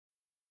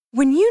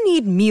When you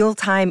need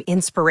mealtime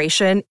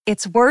inspiration,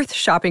 it's worth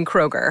shopping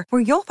Kroger,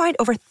 where you'll find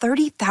over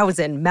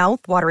 30,000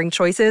 mouth-watering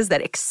choices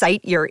that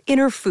excite your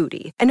inner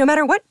foodie. And no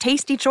matter what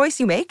tasty choice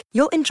you make,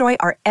 you'll enjoy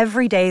our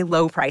everyday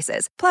low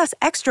prices, plus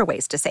extra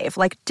ways to save,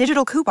 like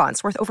digital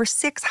coupons worth over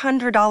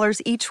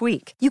 $600 each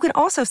week. You can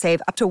also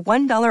save up to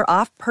 $1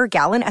 off per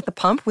gallon at the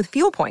pump with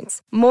fuel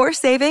points. More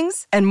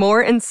savings and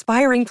more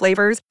inspiring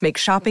flavors make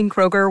shopping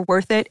Kroger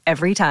worth it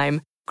every time.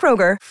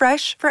 Kroger,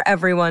 fresh for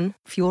everyone.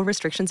 Fuel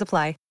restrictions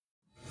apply.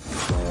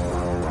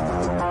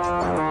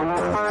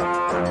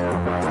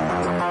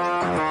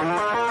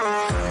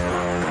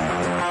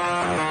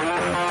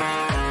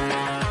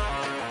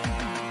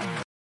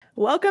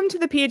 Welcome to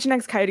the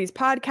PHNX Coyotes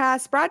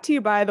podcast, brought to you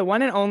by the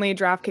one and only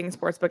DraftKings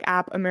Sportsbook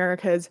app,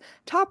 America's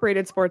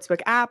top-rated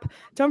sportsbook app.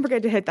 Don't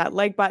forget to hit that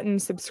like button,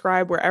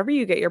 subscribe wherever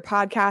you get your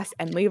podcasts,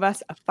 and leave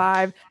us a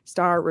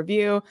 5-star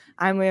review.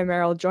 I'm Leah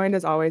Merrill, joined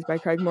as always by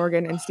Craig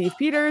Morgan and Steve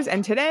Peters,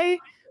 and today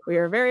we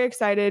are very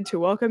excited to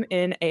welcome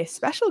in a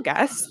special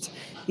guest,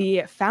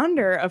 the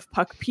founder of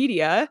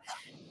PuckPedia,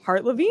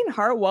 Hart Levine.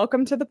 Hart,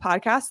 welcome to the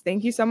podcast.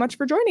 Thank you so much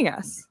for joining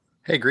us.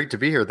 Hey, great to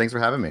be here. Thanks for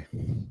having me.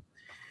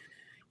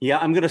 Yeah,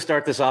 I'm going to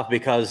start this off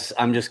because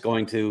I'm just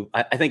going to –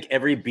 I think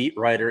every beat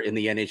writer in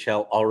the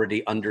NHL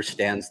already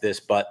understands this,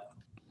 but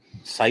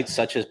sites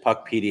such as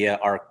PuckPedia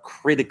are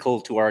critical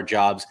to our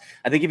jobs.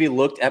 I think if you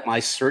looked at my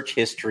search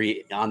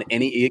history on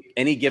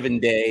any given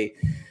day,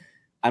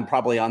 I'm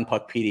probably on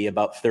PuckPedia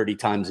about 30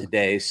 times a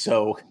day.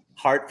 So,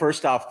 Hart,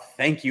 first off,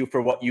 thank you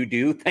for what you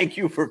do. Thank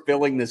you for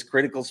filling this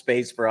critical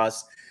space for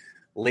us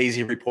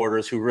lazy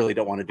reporters who really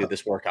don't want to do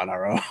this work on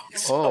our own.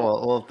 So.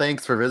 Oh, well,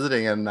 thanks for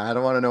visiting. And I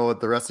don't want to know what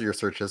the rest of your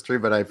search history,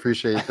 but I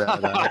appreciate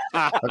that.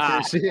 I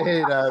appreciate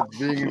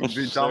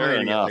being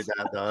dominating it like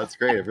that, though. That's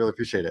great. I really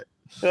appreciate it.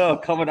 Oh,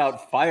 coming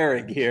out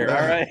firing here.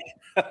 All right.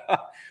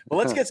 Well,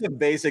 let's get some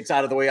basics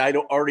out of the way. I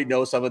already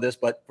know some of this,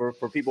 but for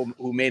people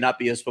who may not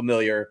be as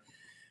familiar,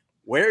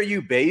 where are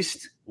you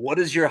based? What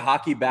is your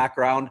hockey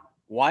background?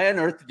 Why on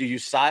earth did you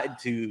decide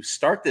to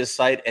start this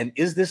site? And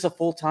is this a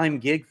full-time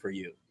gig for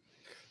you?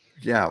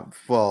 Yeah,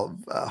 well,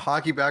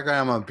 hockey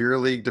background, I'm a beer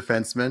league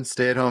defenseman,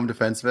 stay-at-home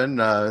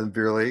defenseman,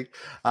 beer league.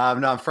 No,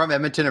 I'm from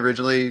Edmonton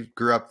originally,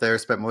 grew up there,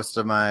 spent most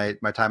of my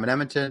time in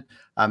Edmonton.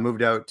 I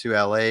moved out to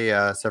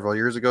LA several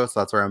years ago, so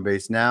that's where I'm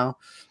based now.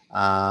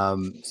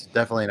 It's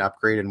definitely an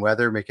upgrade in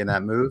weather, making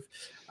that move.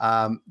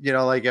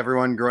 Like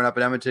everyone growing up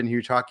in Edmonton,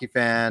 huge hockey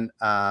fan.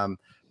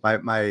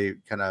 My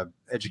kind of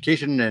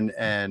education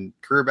and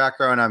career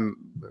background, I'm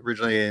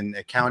originally in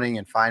accounting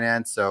and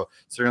finance, so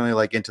certainly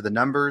like into the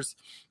numbers.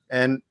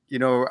 And,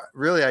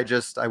 really,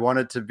 I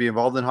wanted to be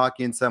involved in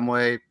hockey in some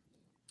way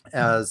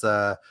as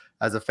a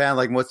fan,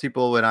 like most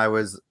people, when I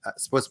was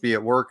supposed to be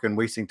at work and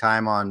wasting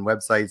time on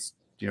websites,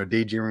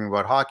 daydreaming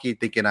about hockey,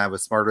 thinking I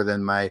was smarter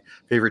than my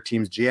favorite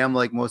team's GM,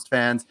 like most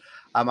fans.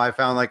 I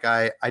found like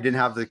I didn't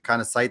have the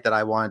kind of site that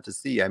I wanted to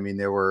see. I mean,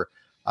 there were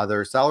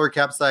other salary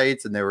cap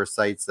sites and there were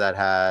sites that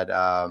had,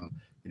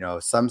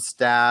 some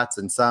stats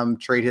and some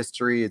trade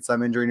history and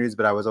some injury news,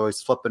 but I was always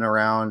flipping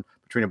around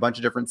between a bunch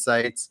of different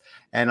sites.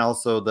 And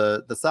also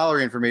the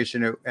salary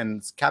information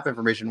and cap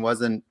information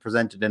wasn't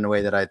presented in a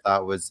way that I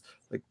thought was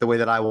like the way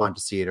that I wanted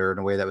to see it, or in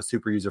a way that was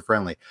super user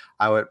friendly.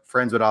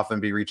 Friends would often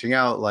be reaching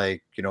out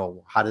like,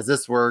 how does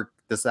this work?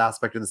 This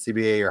aspect of the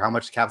CBA, or how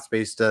much cap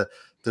space does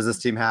this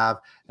team have?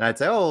 And I'd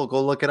say, oh,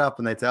 go look it up.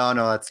 And they'd say, oh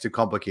no, that's too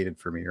complicated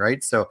for me.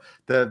 Right. So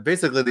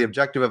basically the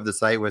objective of the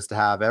site was to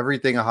have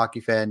everything a hockey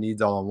fan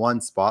needs all in one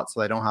spot,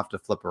 so they don't have to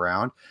flip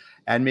around,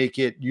 and make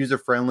it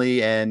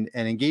user-friendly and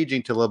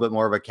engaging to a little bit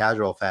more of a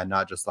casual fan,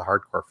 not just the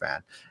hardcore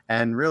fan.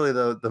 And really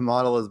the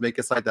model is make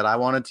a site that I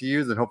wanted to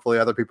use, and hopefully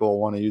other people will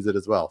want to use it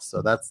as well.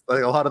 So that's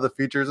like a lot of the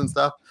features and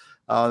stuff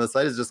on the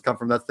site has just come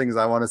from that things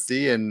I want to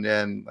see.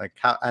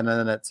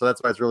 So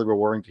that's why it's really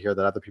rewarding to hear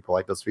that other people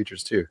like those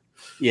features too.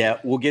 Yeah,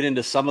 we'll get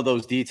into some of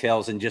those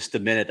details in just a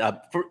minute.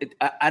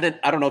 I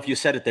don't know if you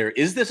said it there.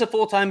 Is this a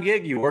full-time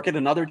gig? You work at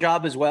another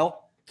job as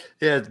well?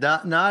 Yeah,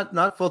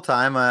 not full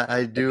time.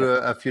 I do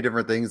a few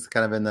different things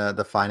kind of in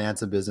the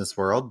finance and business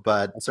world,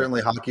 but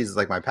certainly hockey is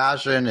like my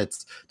passion.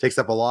 It takes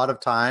up a lot of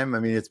time. I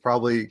mean, it's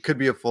probably could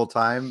be a full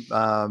time,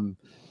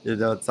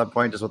 at some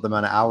point, just with the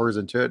amount of hours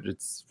into it.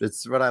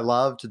 It's what I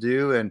love to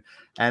do. And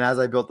as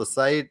I built the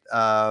site,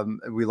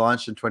 we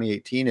launched in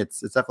 2018. It's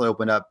definitely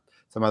opened up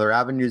some other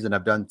avenues, and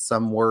I've done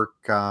some work,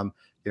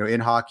 in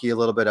hockey a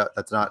little bit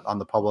that's not on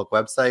the public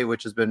website,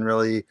 which has been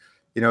really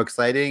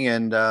exciting.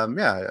 And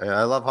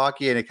I love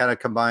hockey, and it kind of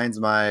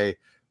combines my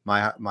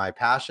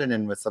passion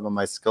and with some of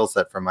my skill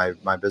set from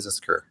my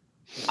business career.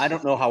 I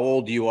don't know how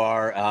old you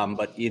are,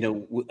 but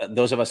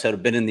those of us that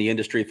have been in the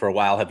industry for a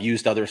while have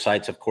used other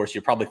sites. Of course,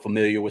 you're probably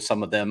familiar with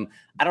some of them.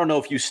 I don't know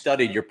if you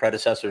studied your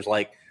predecessors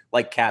like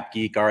Cap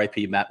Geek,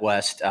 RIP Matt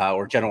West,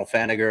 or General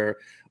Faniger,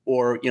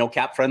 or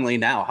Cap Friendly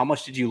now. How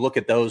much did you look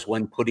at those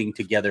when putting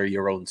together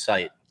your own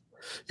site?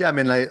 Yeah, I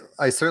mean,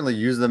 I certainly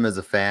use them as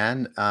a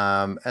fan,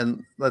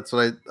 and that's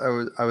what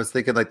I was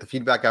thinking. Like the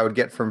feedback I would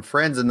get from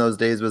friends in those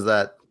days was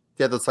that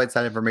the sites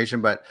had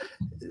information, but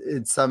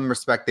in some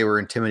respect, they were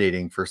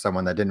intimidating for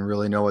someone that didn't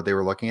really know what they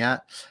were looking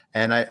at.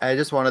 And I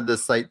just wanted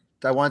this site.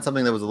 I wanted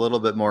something that was a little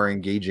bit more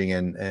engaging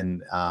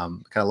and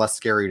kind of less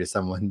scary to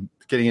someone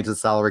getting into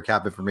salary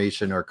cap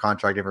information or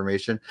contract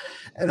information.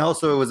 And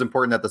also, it was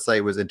important that the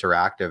site was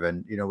interactive.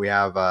 And we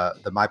have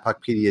the My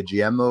PuckPedia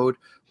GM mode,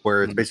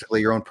 where it's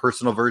basically your own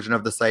personal version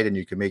of the site, and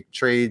you can make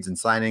trades and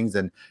signings,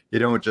 and you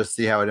don't just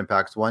see how it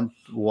impacts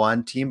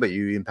one team, but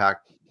you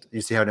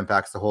see how it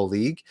impacts the whole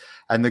league.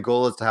 And the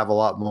goal is to have a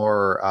lot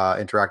more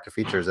interactive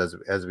features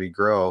as we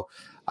grow.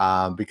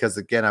 Because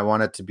again, I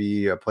want it to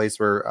be a place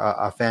where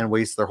a fan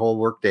wastes their whole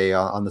workday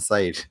on the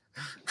site.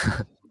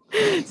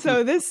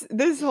 So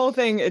this whole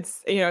thing,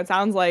 it's it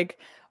sounds like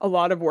a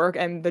lot of work,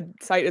 and the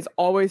site is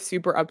always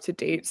super up to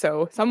date.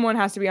 So someone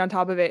has to be on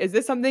top of it. Is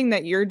this something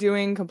that you're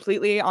doing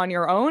completely on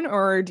your own,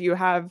 or do you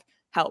have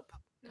help?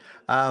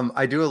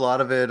 I do a lot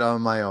of it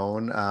on my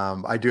own.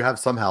 I do have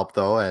some help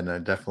though, and I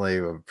definitely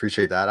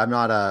appreciate that.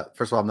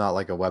 First of all, I'm not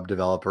like a web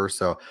developer,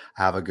 so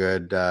I have a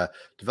good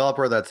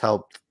developer that's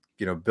helped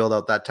build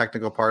out that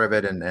technical part of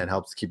it and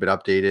helps keep it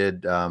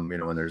updated,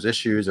 when there's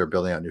issues or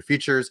building out new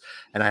features.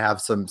 And I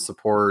have some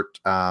support,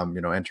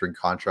 entering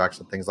contracts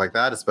and things like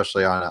that,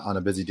 especially on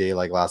a busy day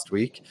like last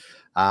week.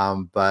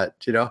 But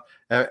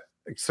I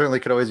certainly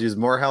could always use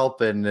more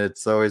help. And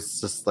it's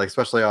always just like,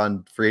 especially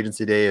on free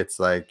agency day, it's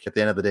like at the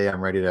end of the day,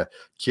 I'm ready to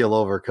keel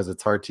over because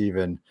it's hard to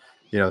even,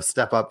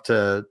 step up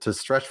to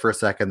stretch for a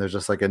second. There's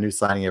just like a new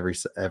signing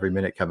every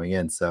minute coming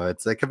in. So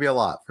it could be a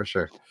lot for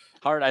sure.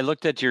 Hart, I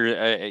looked at your,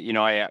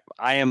 I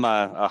am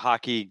a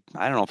hockey,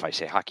 I don't know if I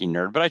say hockey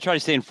nerd, but I try to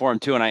stay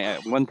informed too.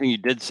 And one thing you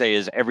did say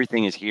is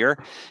everything is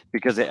here,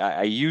 because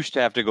I used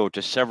to have to go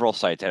to several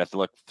sites. I'd have to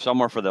look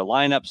somewhere for their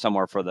lineup,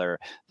 somewhere for their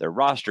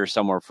roster,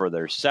 somewhere for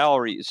their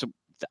salary. So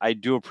I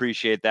do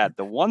appreciate that.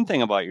 The one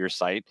thing about your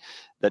site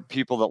that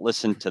people that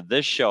listen to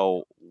this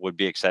show would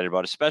be excited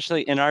about,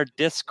 especially in our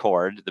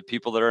Discord, the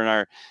people that are in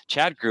our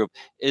chat group,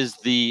 is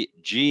the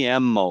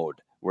GM mode,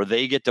 where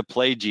they get to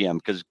play GM,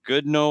 because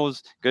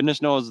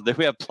goodness knows that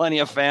we have plenty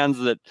of fans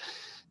that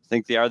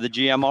think they are the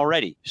GM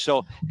already.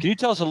 So can you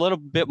tell us a little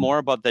bit more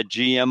about the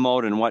GM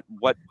mode and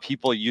what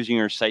people using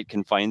your site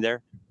can find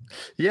there?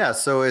 Yeah,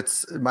 so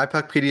it's My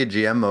PuckPedia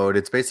GM mode.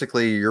 It's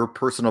basically your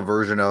personal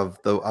version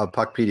of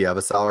PuckPedia, of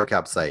a salary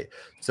cap site.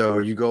 So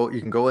you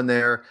can go in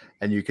there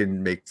and you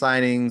can make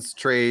signings,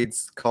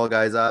 trades, call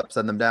guys up,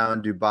 send them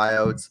down, do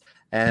buyouts.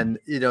 And,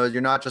 you're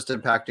not just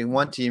impacting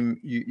one team,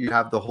 you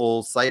have the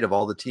whole site of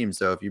all the teams.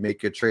 So if you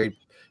make a trade,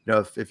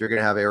 if you're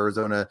going to have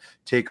Arizona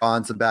take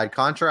on some bad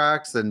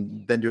contracts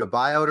and then do a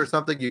buyout or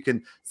something, you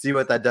can see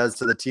what that does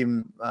to the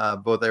team,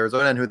 both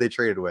Arizona and who they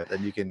traded with.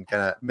 And you can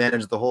kind of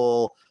manage the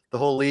whole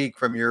league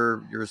from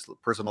your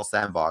personal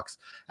sandbox.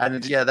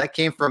 And yeah, that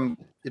came from,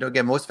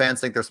 again, most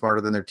fans think they're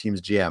smarter than their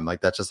team's GM. Like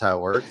that's just how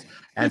it works.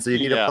 And so you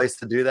need a place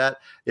to do that.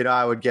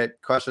 I would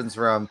get questions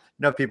from,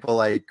 people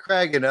like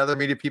Craig and other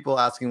media people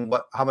asking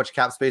how much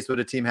cap space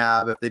would a team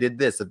have if they did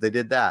this, if they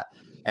did that.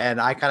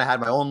 And I kind of had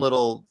my own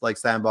little like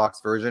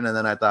sandbox version. And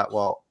then I thought,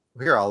 well,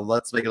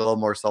 let's make it a little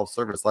more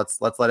self-service.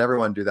 Let's let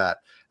everyone do that.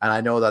 And I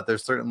know that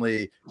there's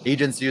certainly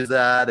agents use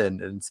that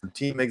and some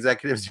team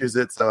executives use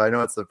it. So I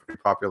know it's a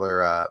pretty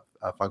popular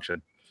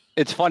function.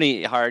 It's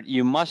funny, Hart,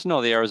 you must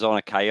know the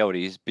Arizona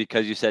Coyotes,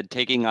 because you said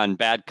taking on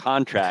bad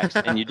contracts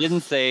and you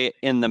didn't say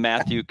in the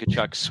Matthew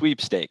Tkachuk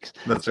sweepstakes.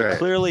 That's right.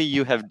 Clearly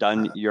you have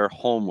done your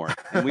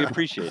homework, and we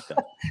appreciate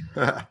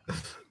that.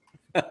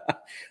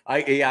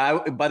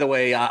 By the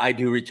way, I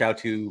do reach out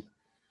to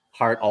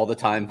Hart all the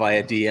time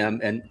via DM,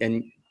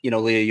 and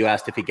Leah, you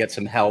asked if he gets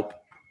some help.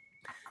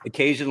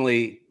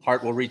 Occasionally,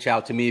 Hart will reach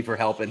out to me for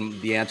help, and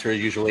the answer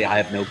is usually I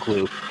have no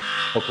clue.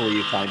 Hopefully,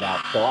 you find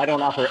out. So I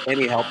don't offer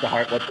any help to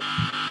Hart. What's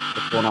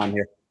going on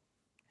here?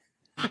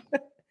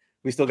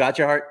 We still got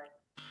you, Hart?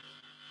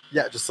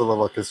 Yeah, just a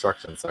little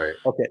construction. Sorry.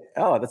 Okay.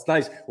 Oh, that's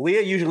nice.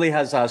 Leah usually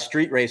has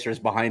street racers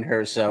behind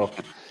her, so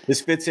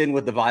this fits in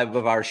with the vibe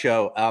of our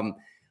show.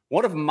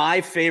 One of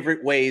my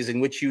favorite ways in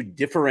which you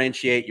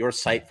differentiate your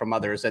site from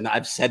others, and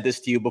I've said this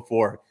to you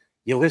before,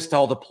 you list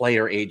all the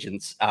player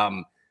agents.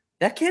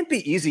 That can't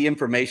be easy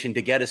information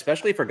to get,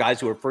 especially for guys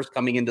who are first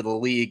coming into the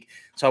league.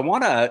 So I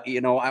want to,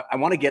 I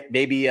want to get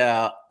maybe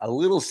a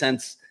little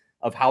sense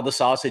of how the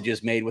sausage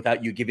is made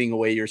without you giving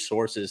away your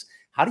sources.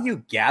 How do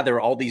you gather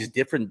all these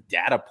different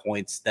data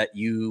points that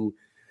you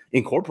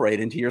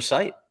incorporate into your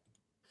site?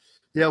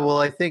 Yeah,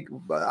 well, I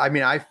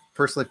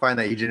personally find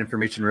that agent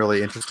information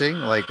really interesting.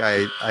 Like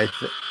can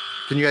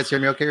you guys hear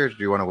me okay, or do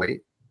you want to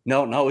wait?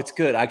 No, it's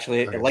good.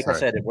 Actually, Okay, I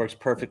said, it works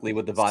perfectly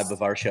with the vibe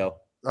of our show.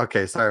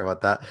 Okay, sorry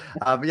about that.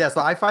 So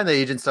I find the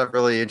agent stuff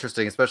really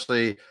interesting,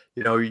 especially,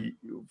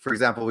 for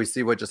example, we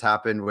see what just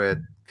happened with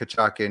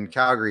Tkachuk in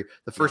Calgary.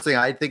 The first thing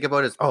I think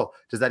about is,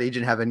 does that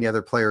agent have any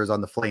other players on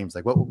the Flames?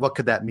 Like, what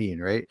could that mean,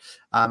 right?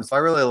 So I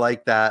really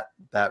like that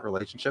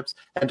relationships.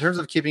 In terms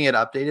of keeping it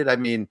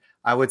updated,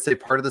 I would say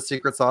part of the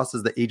secret sauce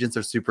is the agents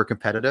are super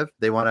competitive.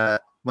 They want to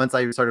once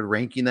I started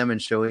ranking them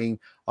and showing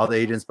all the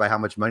agents by how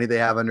much money they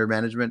have under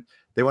management,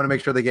 they want to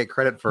make sure they get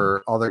credit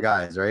for all their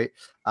guys, right?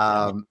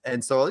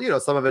 And so,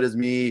 some of it is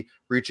me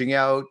reaching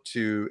out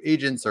to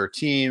agents or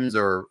teams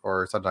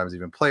or sometimes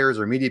even players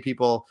or media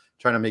people,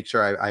 trying to make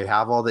sure I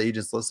have all the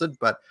agents listed.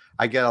 But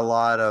I get a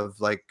lot of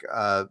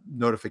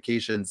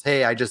notifications.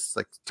 Hey, I just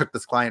took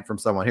this client from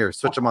someone here,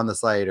 switch them on the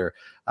site, or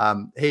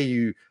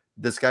hey,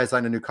 this guy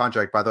signed a new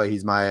contract. By the way,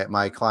 he's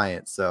my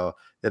client. So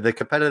the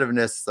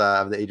competitiveness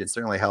of the agent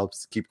certainly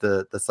helps keep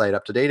the site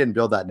up to date and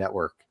build that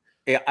network.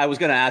 Yeah, I was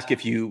going to ask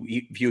if you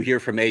hear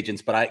from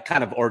agents, but I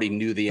kind of already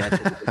knew the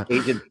answer.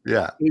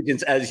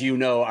 Agents, as you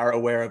know, are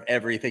aware of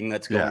everything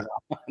that's going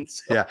on.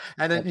 So. Yeah,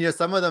 and then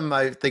some of them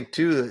I think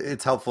too,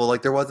 it's helpful.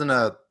 Like there wasn't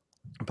a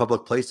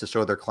public place to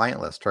show their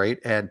client list, right?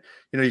 And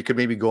you could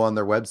maybe go on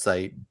their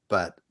website,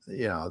 but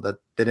that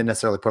they didn't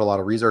necessarily put a lot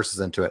of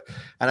resources into it.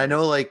 And I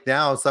know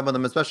now some of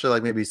them,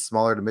 especially maybe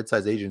smaller to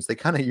mid-sized agents, they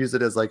kind of use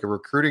it as a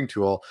recruiting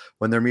tool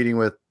when they're meeting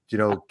with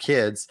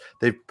kids.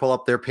 They pull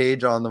up their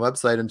page on the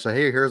website and say,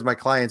 hey, here's my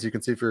clients, you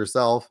can see for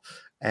yourself.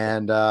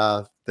 And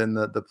then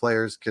the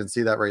players can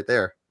see that right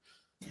there.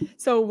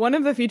 So one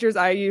of the features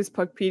I use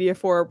PuckPedia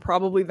for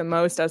probably the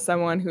most as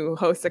someone who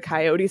hosts a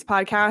Coyotes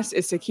podcast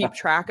is to keep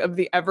track of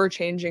the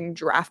ever-changing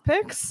draft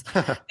picks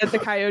that the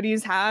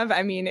Coyotes have.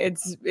 I mean,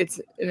 it's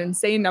an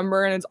insane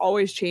number and it's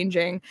always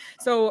changing.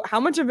 So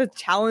how much of a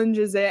challenge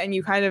is it? And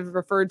you kind of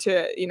referred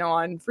to,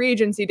 on free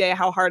agency day,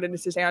 how hard it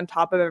is to stay on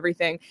top of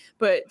everything,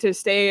 but to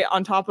stay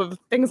on top of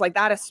things like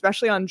that,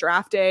 especially on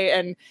draft day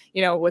and,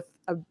 with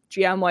a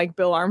GM like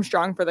Bill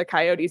Armstrong for the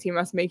Coyotes, he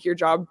must make your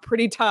job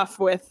pretty tough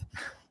with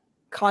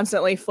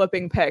constantly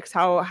flipping picks.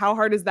 How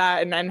hard is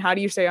that? And then how do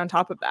you stay on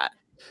top of that?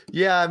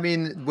 Yeah, I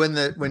mean,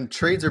 when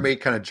trades are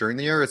made kind of during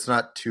the year, it's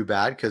not too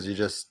bad because you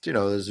just,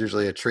 there's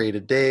usually a trade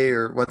a day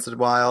or once in a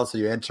while. So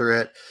you enter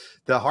it.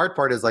 The hard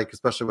part is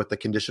especially with the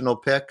conditional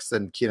picks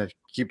and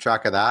keep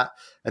track of that.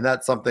 And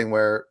that's something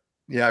where,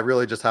 I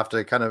really just have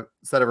to kind of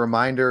set a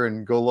reminder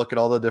and go look at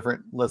all the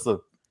different lists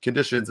of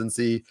conditions and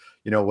see,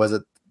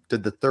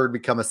 did the third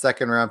become a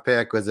second round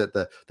pick? Was it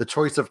the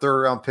choice of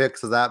third round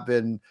picks? Has that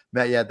been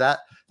met yet?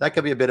 That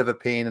could be a bit of a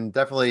pain, and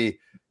definitely,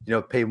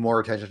 pay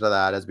more attention to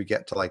that as we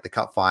get to the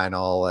cup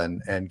final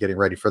and getting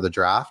ready for the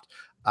draft.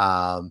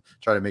 Try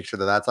to make sure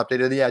that's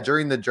updated. Yeah.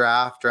 During the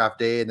draft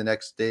day and the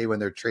next day when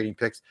they're trading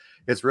picks,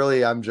 it's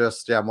really, I'm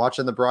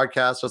watching the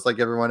broadcast just like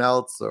everyone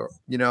else or,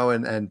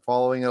 and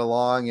following it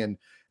along. And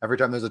every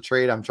time there's a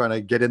trade, I'm trying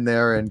to get in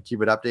there and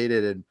keep it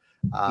updated.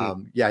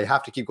 And you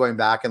have to keep going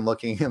back and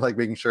looking and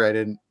making sure I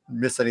didn't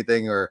miss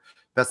anything or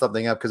mess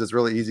something up, because it's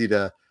really easy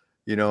to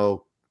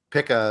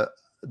pick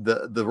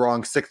the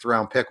wrong 6th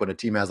round pick when a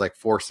team has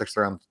 4 6th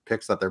round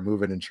picks that they're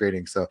moving and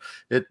trading. So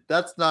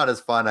that's not as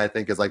fun, I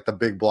think, as the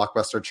big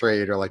blockbuster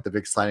trade or the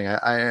big signing.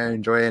 I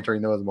enjoy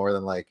entering those more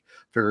than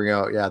figuring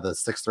out the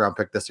 6th round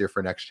pick this year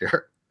for next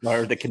year.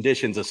 Or the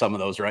conditions of some of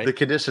those, right? The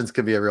conditions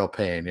can be a real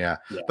pain,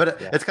 but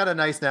it's kind of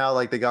nice now.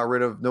 They got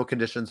rid of no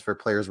conditions for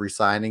players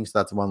resigning, so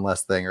that's one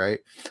less thing, right?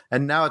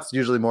 And now it's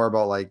usually more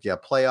about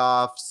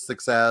playoff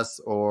success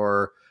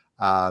or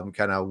kind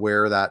of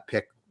where that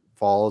pick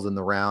falls in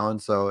the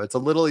round. So it's a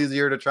little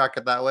easier to track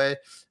it that way.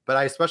 But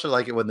I especially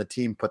like it when the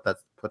team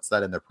puts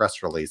that in their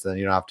press release, and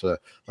you don't have to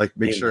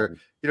make sure,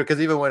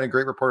 because even when a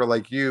great reporter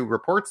like you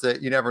reports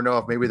it, you never know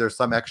if maybe there's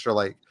some extra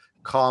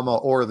comma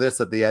or this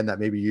at the end that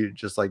maybe you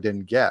just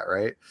didn't get,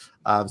 right?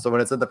 So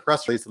when it's in the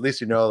press release, at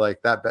least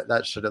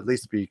that should at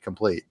least be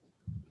complete.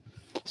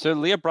 So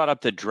Leah brought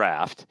up the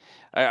draft.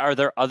 Are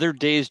there other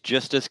days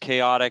just as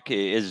chaotic?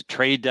 Is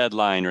trade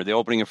deadline or the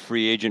opening of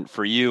free agent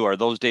for you? Are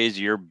those days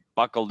you're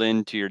buckled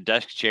into your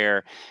desk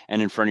chair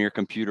and in front of your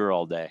computer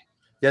all day?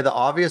 Yeah, the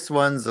obvious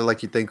ones are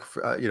you think,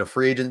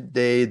 free agent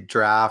day,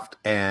 draft,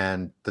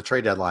 and the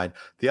trade deadline.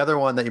 The other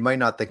one that you might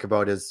not think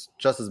about is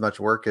just as much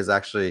work as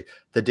actually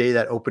the day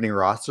that opening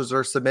rosters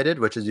are submitted,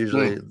 which is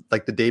usually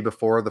the day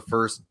before the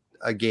first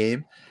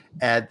game.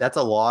 And that's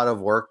a lot of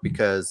work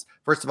because,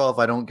 first of all, if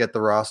I don't get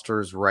the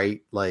rosters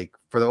right,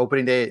 for the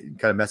opening day, it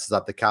kind of messes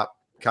up the cap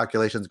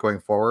calculations going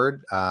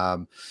forward.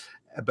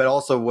 But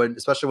also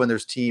especially when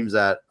there's teams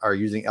that are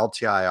using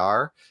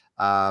LTIR,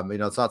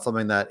 it's not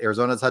something that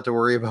Arizona's had to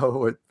worry about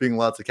with being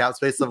lots of cap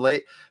space of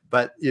late,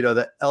 but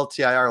the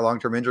LTIR,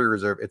 long-term injury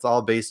reserve, it's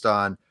all based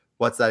on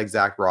what's that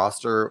exact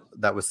roster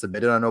that was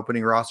submitted on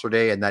opening roster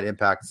day, and that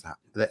impacts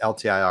the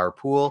LTIR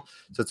pool.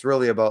 So it's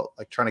really about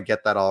trying to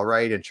get that all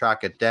right and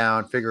track it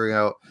down, figuring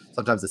out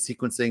sometimes the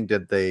sequencing.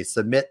 Did they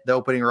submit the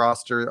opening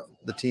roster,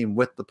 the team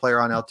with the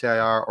player on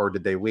LTIR, or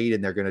did they wait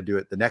and they're going to do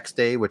it the next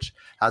day, which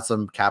has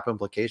some cap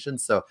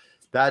implications. So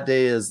that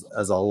day is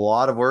a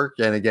lot of work.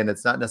 And again,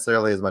 it's not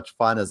necessarily as much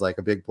fun as a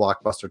big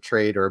blockbuster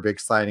trade or a big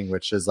signing,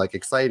 which is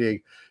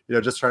exciting,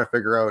 just trying to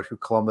figure out who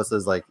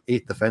Columbus's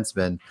 8th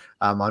defenseman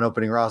on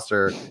opening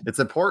roster. It's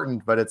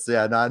important, but it's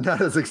not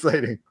as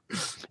exciting.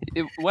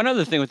 One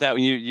other thing with that,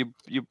 when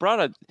you brought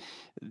up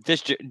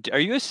this, are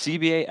you a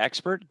CBA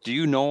expert? Do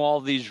you know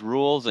all these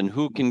rules and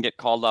who can get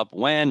called up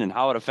when and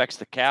how it affects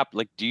the cap?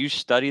 Do you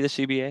study the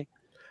CBA?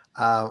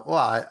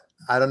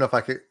 I don't know if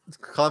I could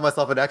call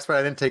myself an expert.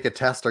 I didn't take a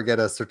test or get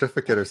a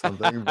certificate or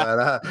something,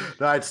 but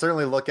no, I'd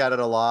certainly look at it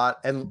a lot.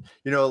 And,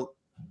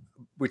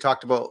 we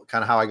talked about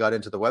kind of how I got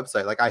into the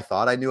website. Like I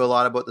thought I knew a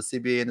lot about the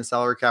CBA and the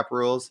salary cap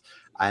rules.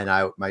 And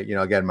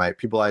my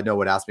people I know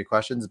would ask me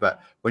questions,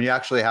 but when you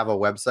actually have a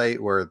website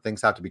where things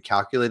have to be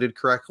calculated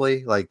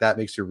correctly, like that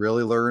makes you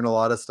really learn a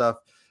lot of stuff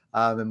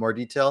in more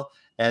detail.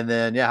 And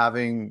then,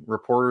 having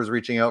reporters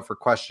reaching out for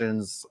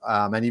questions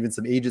and even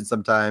some agents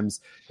sometimes,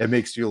 it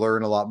makes you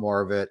learn a lot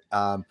more of it.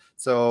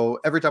 So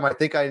every time I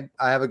think I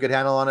have a good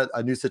handle on it,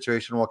 a new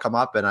situation will come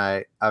up and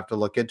I have to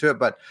look into it.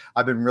 But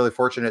I've been really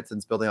fortunate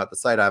since building out the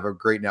site. I have a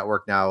great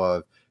network now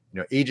of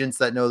agents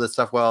that know this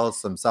stuff well,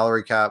 some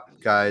salary cap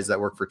guys that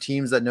work for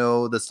teams that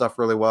know this stuff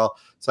really well.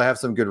 So I have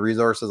some good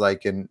resources I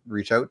can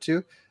reach out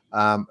to.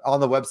 On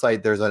the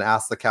website, there's an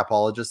Ask the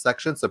Capologist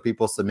section. So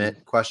people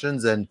submit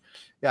questions and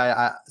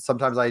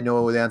sometimes I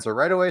know the answer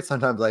right away.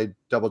 Sometimes I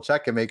double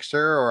check and make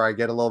sure, or I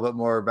get a little bit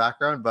more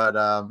background. But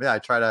I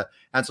try to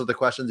answer the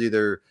questions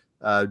either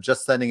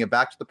just sending it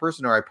back to the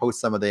person, or I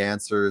post some of the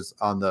answers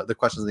on the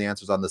questions and the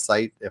answers on the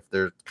site if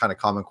they're kind of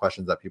common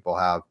questions that people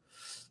have.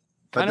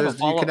 But you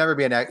can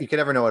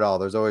never know it all.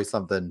 There's always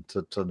something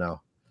to know.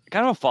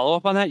 Kind of a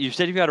follow-up on that. You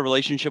said you've got a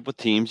relationship with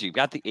teams, you've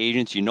got the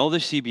agents, the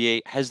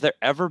CBA. Has there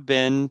ever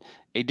been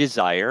a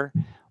desire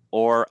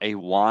or a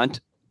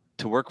want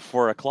to work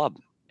for a club?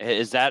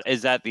 Is that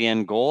the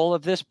end goal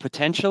of this?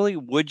 Potentially,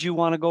 would you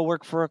want to go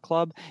work for a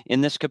club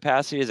in this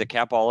capacity as a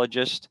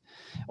capologist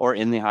or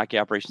in the hockey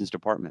operations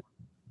department?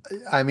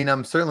 I mean,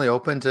 I'm certainly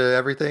open to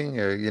everything,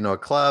 or, a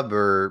club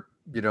or,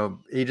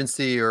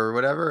 agency or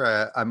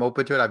whatever. I'm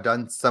open to it. I've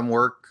done some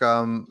work,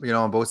 on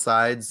both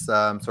sides,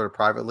 sort of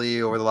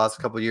privately over the last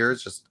couple of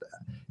years. Just,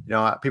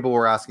 people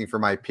were asking for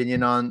my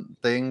opinion on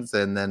things,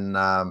 and then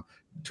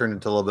turned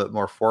into a little bit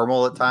more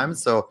formal at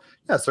times. So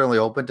certainly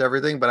open to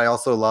everything. But I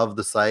also love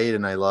the site,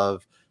 and I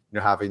love,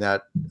 having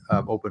that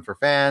open for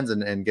fans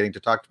and getting to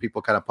talk to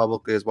people kind of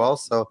publicly as well.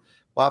 So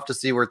we'll have to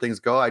see where things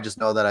go. I just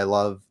know that I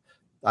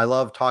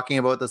love talking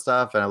about the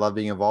stuff, and I love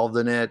being involved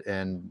in it,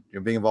 and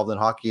being involved in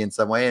hockey in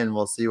some way, and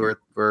we'll see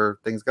where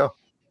things go.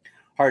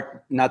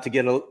 Hart, not to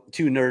get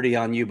too nerdy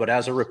on you, but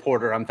as a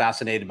reporter, I'm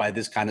fascinated by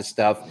this kind of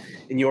stuff.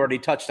 And you already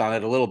touched on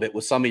it a little bit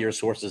with some of your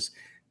sources.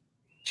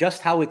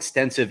 Just how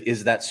extensive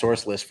is that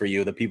source list for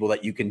you, the people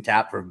that you can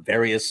tap for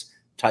various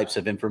types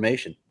of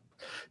information?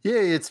 Yeah,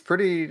 it's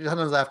pretty.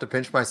 Sometimes I have to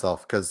pinch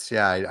myself because,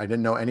 I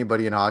didn't know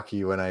anybody in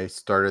hockey when I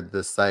started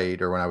this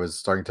site or when I was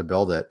starting to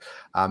build it.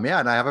 And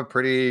I have a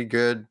pretty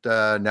good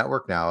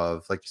network now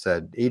of, like you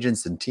said,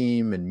 agents and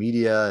team and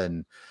media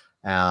and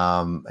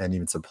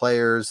even some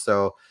players.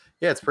 So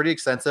it's pretty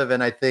extensive,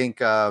 and I think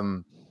a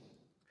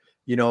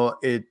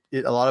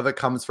lot of it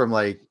comes from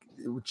like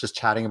just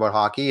chatting about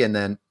hockey, and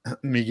then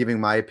me giving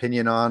my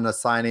opinion on a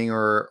signing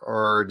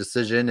or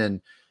decision,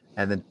 and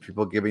then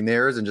people giving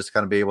theirs, and just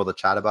kind of be able to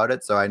chat about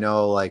it. So I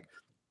know, like,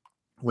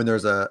 when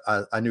there's a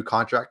new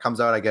contract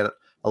comes out, I get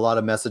a lot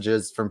of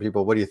messages from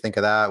people. What do you think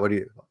of that? What do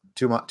you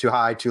too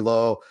high, too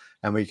low?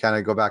 And we kind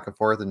of go back and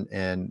forth,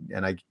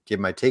 and I give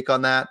my take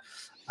on that.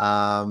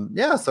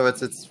 So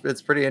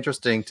it's pretty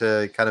interesting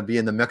to kind of be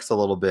in the mix a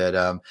little bit.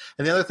 And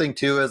the other thing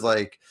too is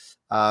like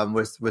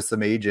with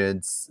some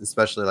agents,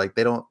 especially, like,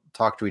 they don't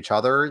talk to each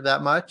other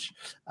that much.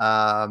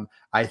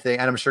 I think,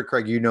 and I'm sure,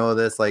 Craig,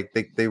 this, like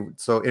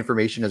so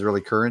information is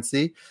really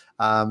currency.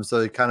 So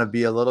it kind of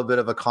be a little bit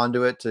of a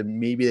conduit to,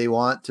 maybe they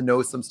want to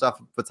know some stuff,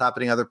 what's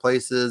happening other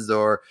places,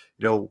 or,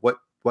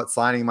 what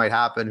signing might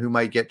happen, who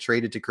might get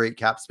traded to create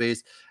cap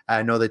space.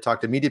 I know they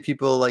talk to media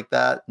people like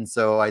that. And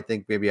so I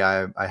think maybe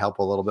I help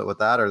a little bit with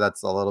that, or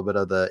that's a little bit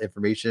of the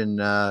information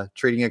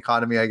trading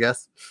economy, I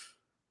guess.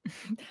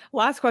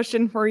 Last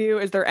question for you.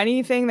 Is there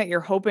anything that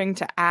you're hoping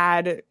to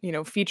add,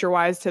 feature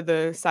wise to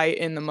the site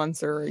in the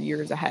months or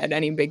years ahead?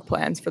 Any big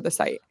plans for the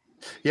site?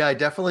 Yeah, I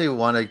definitely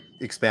want to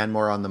expand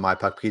more on the My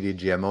PuckPedia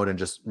GM mode and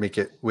just make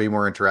it way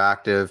more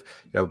interactive.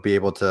 Be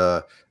able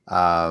to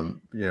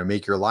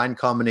make your line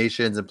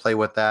combinations and play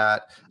with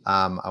that.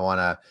 I want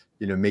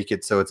to make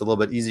it so it's a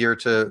little bit easier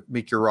to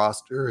make your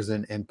rosters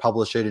and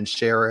publish it and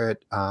share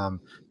it.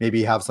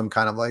 Maybe have some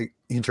kind of like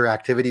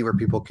interactivity where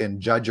people can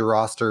judge your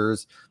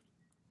rosters.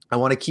 I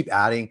want to keep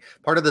adding.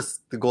 Part of this,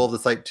 the goal of the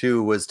site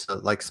too, was to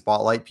like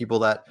spotlight people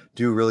that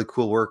do really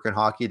cool work in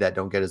hockey that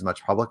don't get as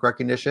much public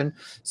recognition.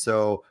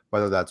 So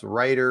whether that's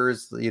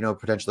writers,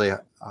 potentially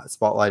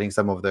spotlighting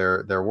some of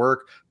their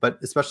work, but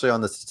especially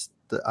on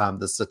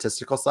the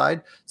statistical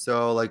side.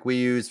 So like we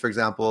use, for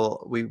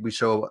example, we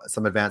show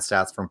some advanced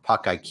stats from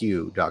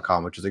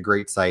PuckIQ.com, which is a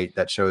great site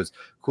that shows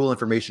cool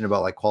information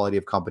about like quality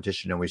of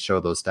competition, and we show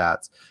those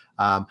stats.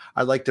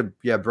 I'd like to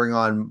bring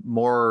on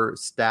more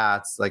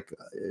stats like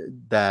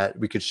that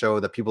we could show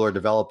that people are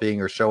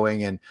developing or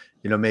showing, and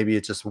maybe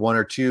it's just one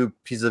or two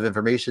pieces of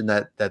information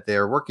that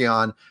they're working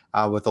on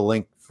with a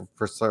link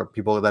for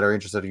people that are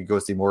interested to go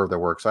see more of their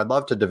work. So I'd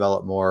love to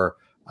develop more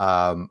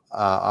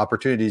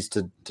opportunities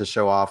to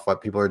show off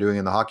what people are doing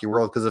in the hockey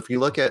world. Because if you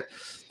look at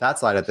that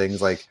side of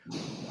things, like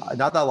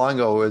not that long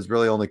ago, it was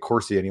really only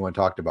Corsi anyone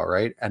talked about,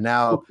 right? And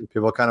now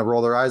people kind of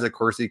roll their eyes at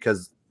Corsi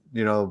because,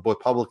 both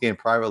publicly and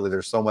privately,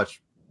 there's so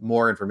much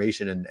more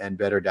information and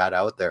better data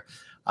out there.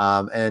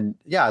 And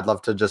yeah, I'd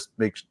love to just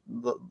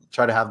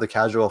try to have the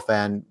casual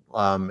fan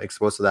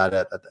exposed to that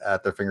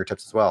at their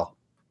fingertips as well.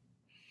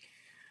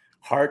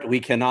 Hart, we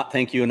cannot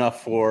thank you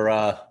enough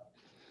for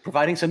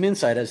providing some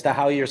insight as to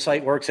how your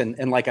site works.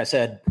 And like I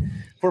said,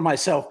 for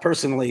myself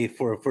personally,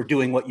 for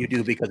doing what you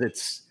do, because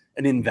it's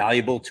an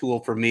invaluable tool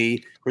for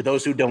me. For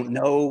those who don't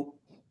know,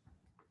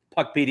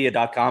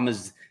 PuckPedia.com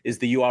is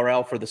the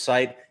URL for the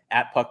site,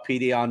 at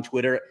PuckPedia on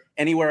Twitter.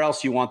 Anywhere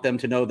else you want them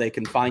to know they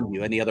can find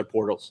you? Any other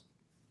portals?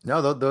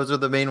 No, those are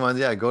the main ones.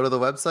 Yeah, go to the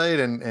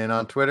website and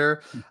on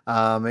Twitter.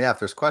 If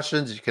there's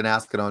questions, you can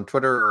ask it on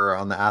Twitter or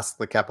on the Ask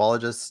the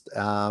Capologist.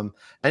 And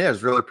yeah, I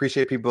just really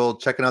appreciate people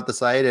checking out the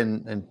site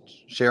and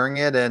sharing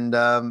it and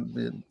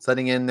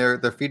sending in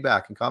their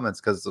feedback and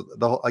comments. Because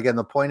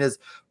the point is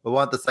we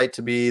want the site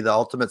to be the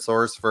ultimate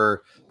source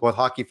for both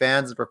hockey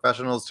fans and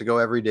professionals to go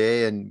every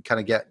day and kind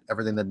of get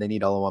everything that they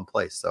need all in one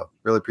place. So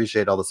really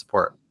appreciate all the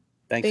support.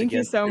 Thank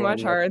you so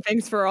much, Hart.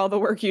 Thanks for all the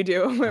work you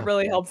do. It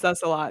really helps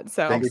us a lot.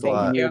 So thank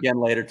you again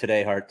later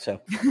today, Hart.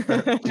 So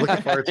looking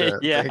forward to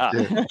it. Yeah.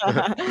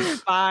 Thank you.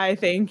 Bye.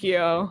 Thank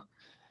you.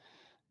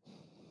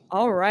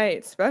 All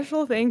right.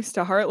 Special thanks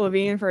to Hart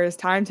Levine for his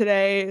time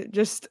today.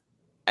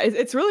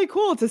 It's really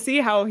cool to see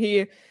how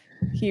he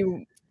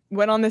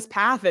went on this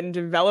path and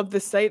developed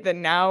this site that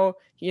now,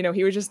 he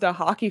was just a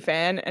hockey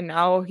fan and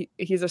now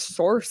he's a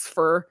source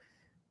for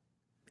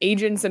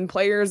agents and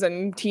players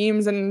and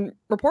teams and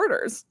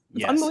reporters.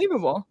 It's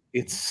unbelievable.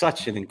 It's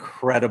such an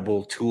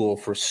incredible tool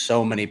for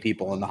so many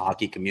people in the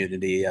hockey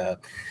community. I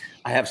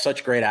have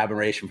such great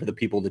admiration for the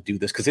people that do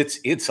this because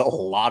it's a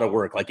lot of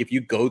work. Like if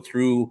you go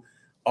through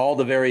all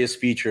the various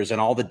features and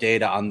all the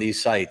data on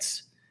these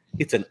sites,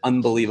 it's an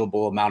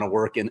unbelievable amount of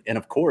work. And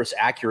of course,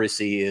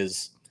 accuracy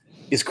is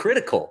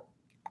critical.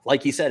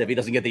 Like he said, if he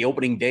doesn't get the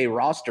opening day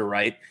roster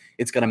right,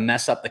 it's going to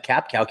mess up the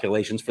cap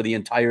calculations for the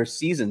entire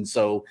season.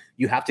 So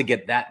you have to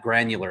get that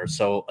granular.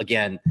 So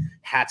again,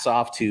 hats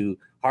off to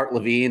Hart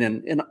Levine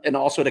and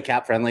also to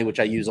Cap Friendly, which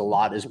I use a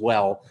lot as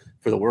well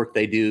for the work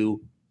they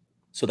do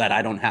so that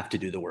I don't have to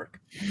do the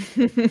work.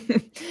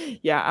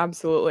 Yeah,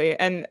 absolutely.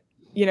 And,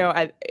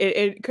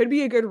 it could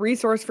be a good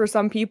resource for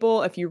some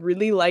people if you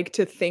really like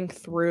to think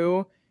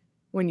through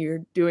when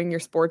you're doing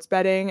your sports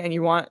betting and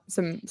you want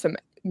some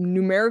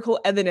numerical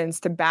evidence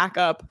to back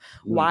up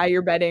why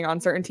you're betting on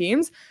certain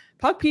teams.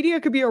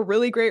 PuckPedia could be a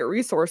really great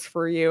resource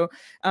for you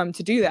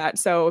to do that.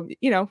 So,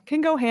 can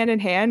go hand in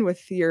hand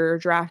with your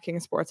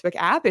DraftKings Sportsbook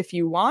app if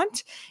you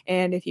want.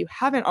 And if you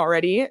haven't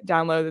already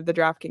downloaded the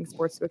DraftKings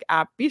Sportsbook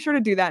app, be sure to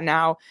do that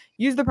now.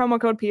 Use the promo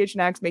code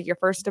PHNX, make your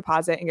first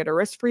deposit, and get a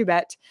risk-free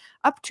bet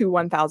up to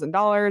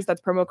 $1,000.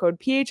 That's promo code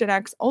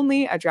PHNX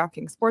only at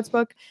DraftKings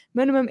Sportsbook.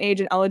 Minimum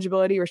age and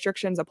eligibility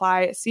restrictions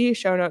apply. See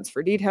show notes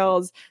for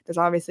details. There's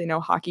obviously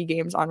no hockey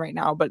games on right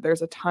now, but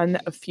there's a ton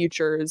of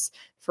futures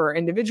for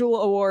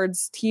individual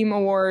awards, team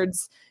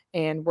awards,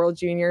 and World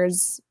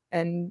Juniors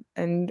and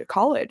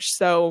college.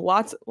 So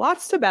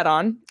lots to bet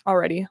on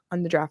already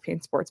on the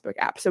DraftKings Sportsbook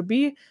app. So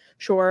be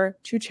sure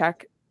to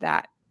check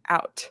that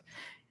out.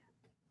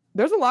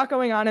 There's a lot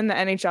going on in the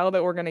NHL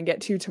that we're going to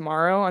get to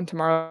tomorrow.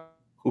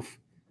 Oof.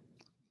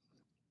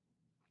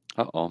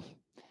 Uh-oh.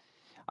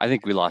 I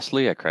think we lost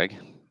Leah, Craig.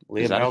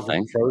 Leah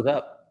Melvin froze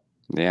up.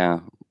 Yeah,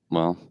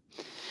 well,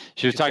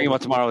 she was talking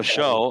about tomorrow's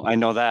show. I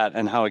know that,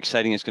 and how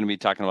exciting it's going to be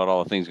talking about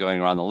all the things going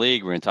around the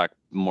league. We're going to talk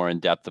more in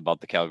depth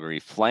about the Calgary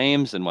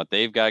Flames and what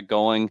they've got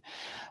going.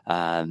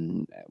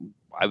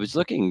 I was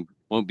looking,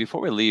 before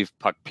we leave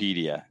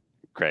PuckPedia,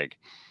 Craig,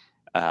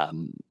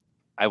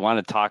 I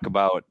want to talk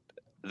about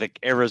the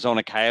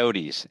Arizona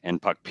Coyotes and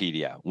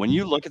PuckPedia. When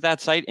you look at that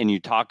site and you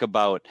talk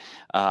about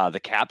the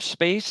cap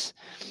space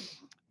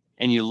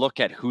and you look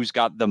at who's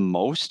got the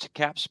most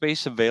cap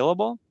space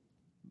available,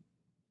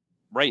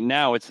 right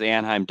now it's the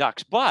Anaheim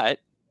Ducks, but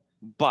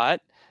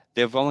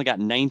they've only got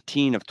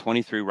 19 of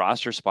 23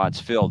 roster spots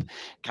filled.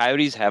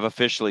 Coyotes have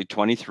officially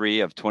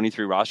 23 of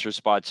 23 roster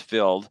spots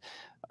filled,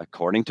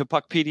 according to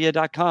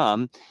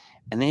PuckPedia.com,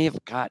 and they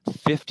have got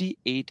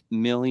 $58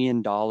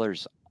 million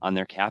on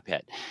their cap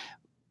hit.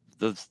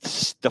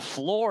 The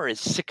floor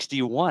is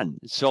 61.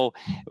 So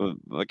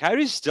the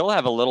Coyotes still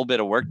have a little bit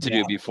of work to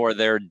do before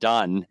they're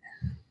done.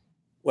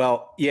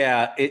 Well,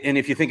 yeah, and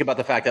if you think about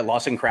the fact that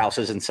Lawson Krause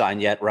isn't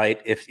signed yet,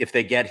 right? If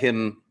they get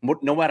him,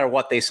 no matter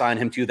what they sign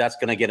him to, that's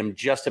going to get him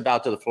just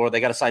about to the floor. They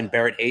got to sign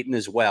Barrett Hayton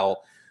as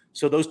well.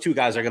 So those two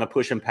guys are going to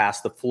push him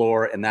past the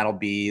floor, and that'll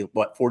be,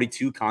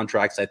 42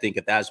 contracts, I think,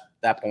 at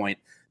that point.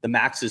 The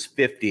max is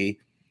 50.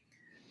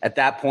 At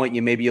that point,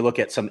 you look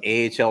at some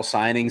AHL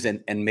signings,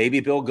 and maybe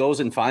Bill goes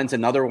and finds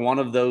another one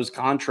of those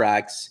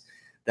contracts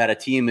that a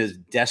team is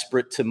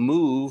desperate to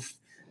move.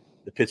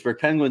 The Pittsburgh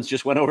Penguins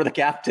just went over the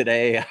cap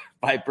today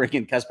by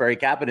bringing Kasperi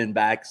Kapanen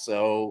back.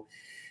 So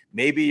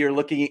maybe you're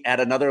looking at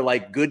another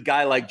like good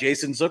guy like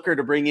Jason Zucker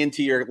to bring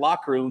into your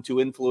locker room to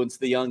influence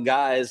the young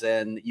guys,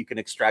 and you can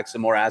extract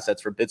some more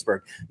assets from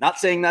Pittsburgh. Not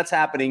saying that's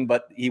happening,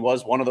 but he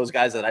was one of those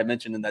guys that I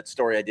mentioned in that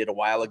story I did a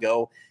while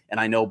ago. And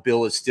I know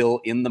Bill is still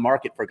in the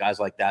market for guys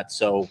like that.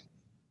 So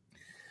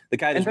the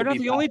guys, and they're not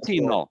the only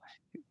team though.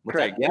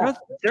 Craig, they're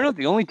not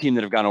the only team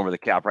that have gone over the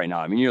cap right now.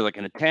 I mean, you're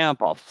looking at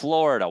Tampa,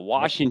 Florida,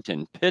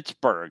 Washington,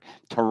 Pittsburgh,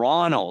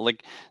 Toronto.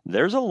 Like,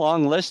 there's a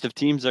long list of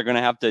teams that are going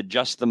to have to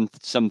adjust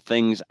some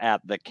things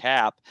at the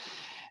cap.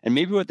 And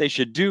maybe what they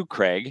should do,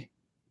 Craig,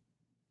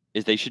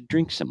 is they should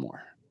drink some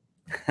more.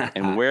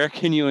 And where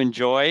can you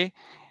enjoy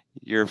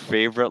your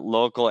favorite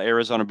local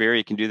Arizona beer?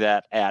 You can do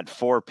that at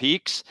Four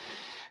Peaks.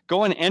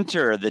 Go and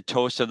enter the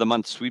Toast of the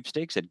Month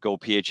sweepstakes at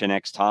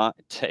PHNX.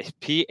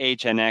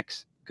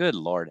 Good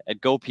Lord,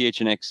 at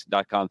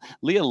gophnx.com.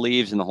 Leah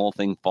leaves and the whole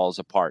thing falls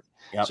apart.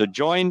 Yep. So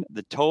join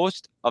the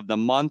Toast of the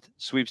Month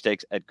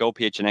sweepstakes at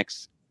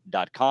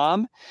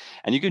gophnx.com.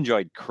 And you can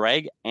join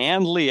Craig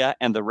and Leah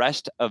and the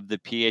rest of the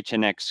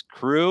PHNX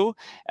crew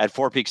at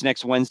Four Peaks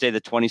next Wednesday, the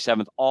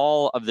 27th.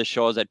 All of the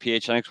shows at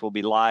PHNX will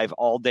be live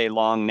all day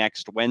long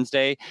next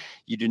Wednesday.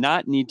 You do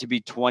not need to be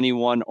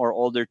 21 or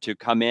older to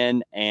come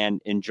in and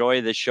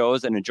enjoy the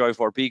shows and enjoy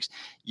Four Peaks.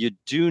 You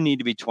do need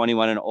to be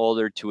 21 and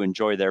older to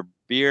enjoy their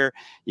beer.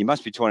 You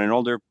must be 20 and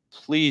older.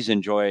 Please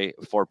enjoy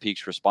Four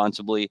Peaks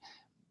responsibly,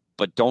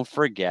 but don't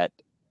forget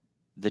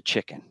the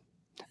chicken.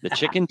 The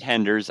chicken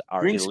tenders are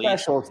drink elite.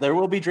 Specials. There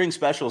will be drink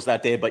specials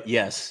that day, but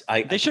yes,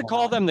 they should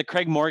call them the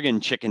Craig Morgan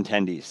chicken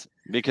tendies,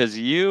 because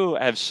you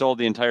have sold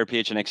the entire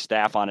PHNX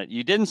staff on it.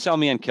 You didn't sell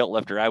me on Kilt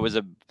Lifter. I was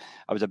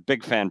a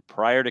big fan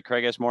prior to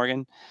Craig S.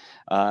 Morgan,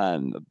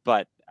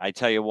 but I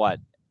tell you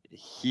what,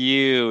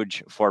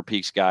 huge Four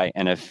Peaks guy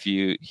and a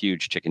few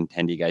huge chicken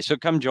tendy guys. So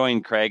come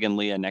join Craig and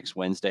Leah next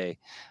Wednesday,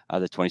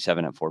 the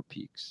 27th at Four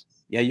Peaks.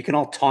 Yeah, you can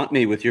all taunt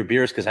me with your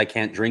beers because I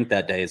can't drink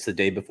that day. It's the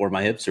day before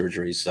my hip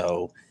surgery,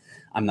 so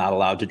I'm not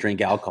allowed to drink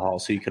alcohol.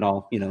 So you can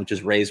all,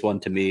 just raise one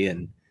to me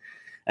and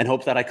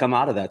hope that I come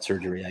out of that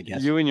surgery, I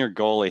guess. You and your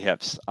goalie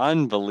hips.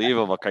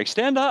 Unbelievable, Craig.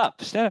 Stand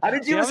up. How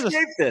did you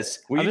escape this?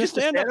 Were you just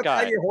a stand-up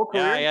guy your whole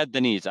career? Yeah, I had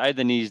the knees.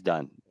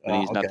 done.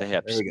 Not the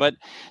hips. But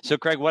so,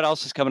 Craig, what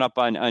else is coming up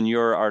on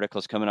your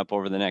articles coming up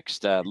over the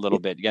next little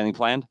bit? You got anything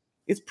planned?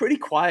 It's pretty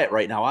quiet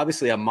right now.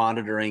 Obviously, I'm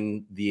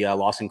monitoring the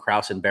Lawson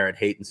Krause and Barrett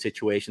Hayton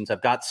situations.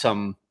 I've got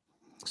some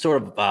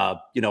sort of,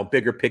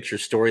 bigger picture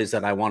stories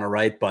that I want to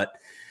write, but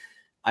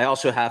I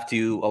also have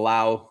to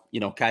allow,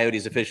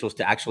 Coyotes officials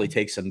to actually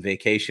take some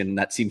vacation.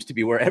 That seems to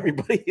be where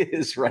everybody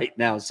is right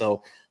now.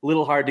 So a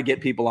little hard to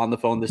get people on the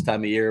phone this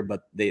time of year,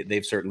 but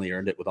they've certainly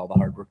earned it with all the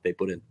hard work they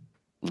put in.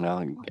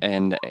 Well,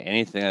 and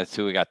anything that's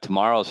who we got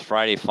tomorrow's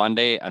Friday Fun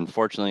Day.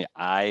 Unfortunately,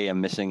 I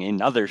am missing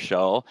another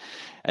show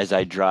as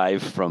I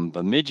drive from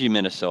Bemidji,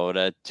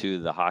 Minnesota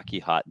to the hockey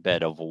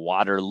hotbed of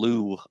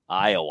Waterloo,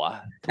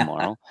 Iowa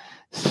tomorrow.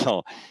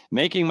 So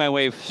making my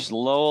way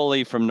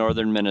slowly from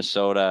northern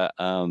Minnesota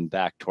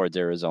back towards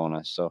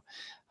Arizona. So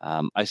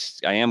I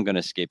am going to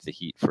escape the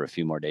heat for a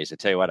few more days. I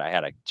tell you what, I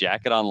had a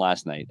jacket on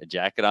last night, a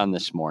jacket on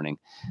this morning.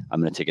 I'm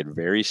going to take it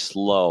very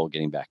slow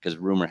getting back because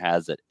rumor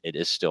has it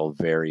is still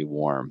very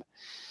warm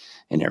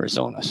in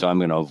Arizona. So I'm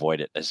going to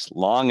avoid it as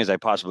long as I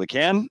possibly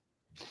can.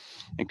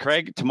 And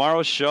Craig,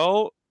 tomorrow's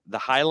show, the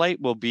highlight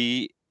will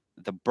be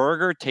the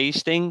burger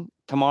tasting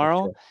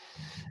tomorrow.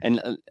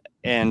 And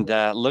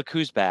look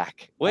who's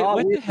back.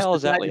 What the hell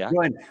is that, Leah?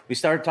 We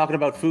started talking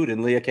about food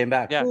and Leah came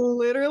back. Yeah.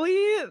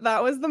 Literally,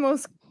 that was the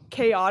most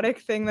chaotic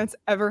thing that's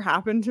ever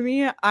happened to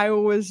me. I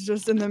was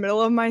just in the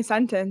middle of my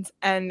sentence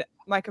and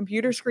my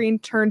computer screen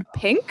turned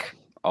pink.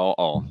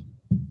 Oh.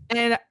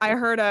 And I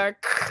heard a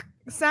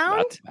sound.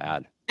 That's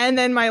bad. And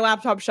then my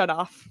laptop shut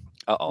off.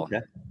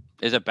 Okay.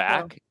 Is it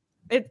back?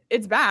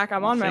 It's back.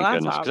 I'm on my laptop.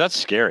 Goodness, 'cause that's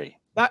scary.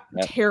 That's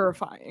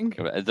terrifying.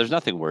 There's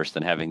nothing worse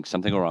than having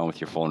something go wrong with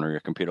your phone or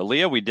your computer.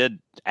 Leah, we did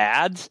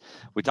ads.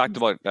 We talked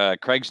about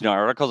Craig's new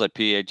articles at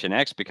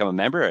PHNX. Become a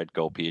member at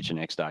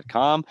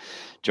gophnx.com.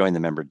 Join the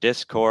member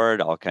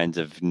Discord. All kinds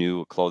of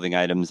new clothing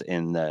items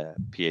in the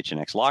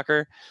PHNX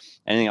locker.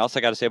 Anything else I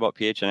got to say about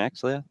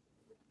PHNX, Leah?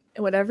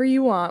 Whatever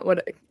you want.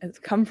 What has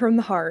come from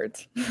the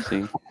heart.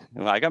 See,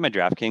 well, I got my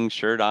DraftKings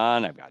shirt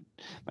on. I've got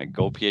my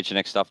Go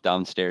PHNX stuff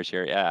downstairs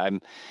here. Yeah,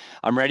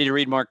 I'm ready to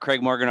read more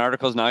Craig Morgan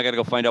articles. Now I got to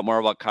go find out more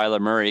about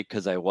Kyler Murray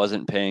because I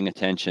wasn't paying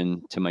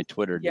attention to my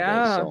Twitter today.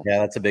 So. Yeah,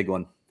 that's a big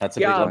one. That's a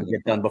big one to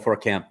get done before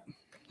camp.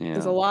 Yeah.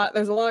 There's a lot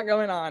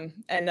going on.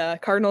 And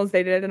Cardinals,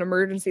 they did an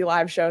emergency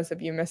live show. So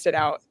if you missed it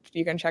out,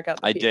 you can check out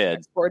the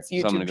PHNX Sports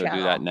YouTube channel. So I'm going to go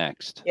do that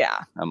next. Yeah.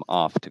 I'm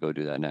off to go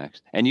do that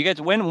next. And you guys,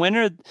 when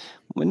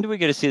do we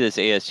get to see this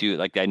ASU?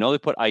 Like, I know they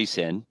put ice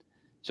in,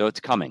 so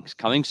it's coming. It's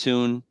coming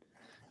soon.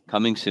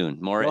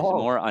 More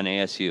on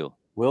ASU.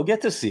 We'll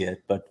get to see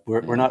it, but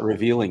we're not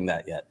revealing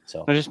that yet.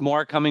 So there's just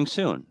more coming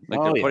soon.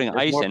 Like they're putting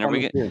ice in.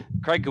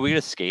 Craig, can we get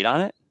a skate on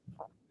it?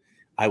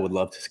 I would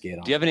love to skate on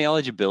it. Do you have any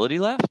eligibility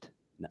left?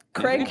 No.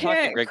 Craig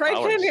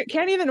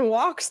can't even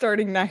walk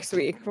starting next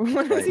week.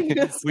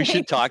 We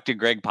should talk to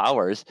Greg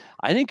Powers.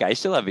 I think I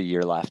still have a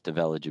year left of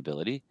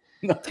eligibility.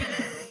 No.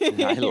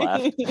 I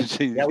left.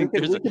 Yeah,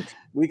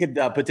 we could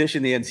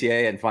petition the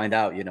NCAA and find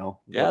out,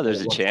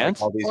 there's a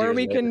chance. Or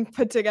we can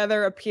put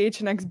together a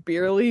PHNX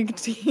beer league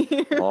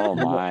team. Oh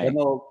my! Then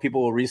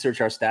people will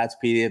research our stats,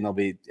 and they'll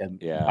be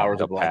powers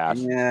they'll of pass.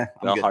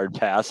 They'll hard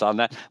pass on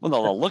that. Well,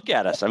 they'll look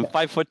at us. I'm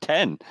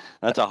 5'10".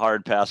 That's a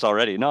hard pass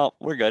already. No,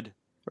 we're good.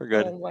 We're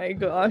good. Oh my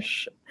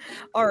gosh!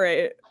 All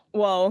right.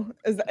 Well,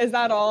 is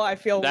that all? I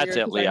feel that's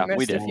weird it, Leah. I missed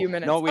We did a few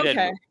minutes. No, we okay.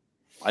 didn't.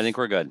 I think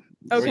we're good.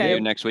 Okay. See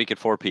you next week at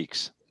Four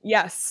Peaks.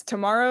 Yes,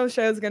 tomorrow's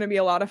show is going to be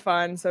a lot of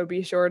fun, so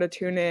be sure to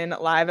tune in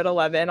live at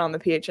 11 on the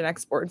PHNX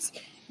Sports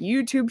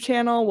YouTube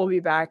channel. We'll be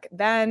back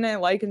then.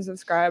 Like and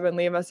subscribe and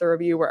leave us a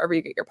review wherever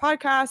you get your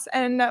podcasts,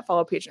 and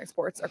follow PHNX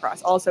Sports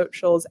across all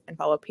socials, and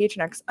follow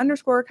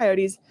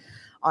PHNX_Coyotes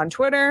on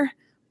Twitter.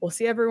 We'll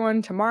see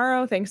everyone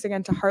tomorrow. Thanks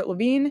again to Hart,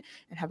 Levine,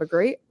 and have a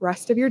great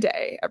rest of your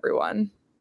day, everyone.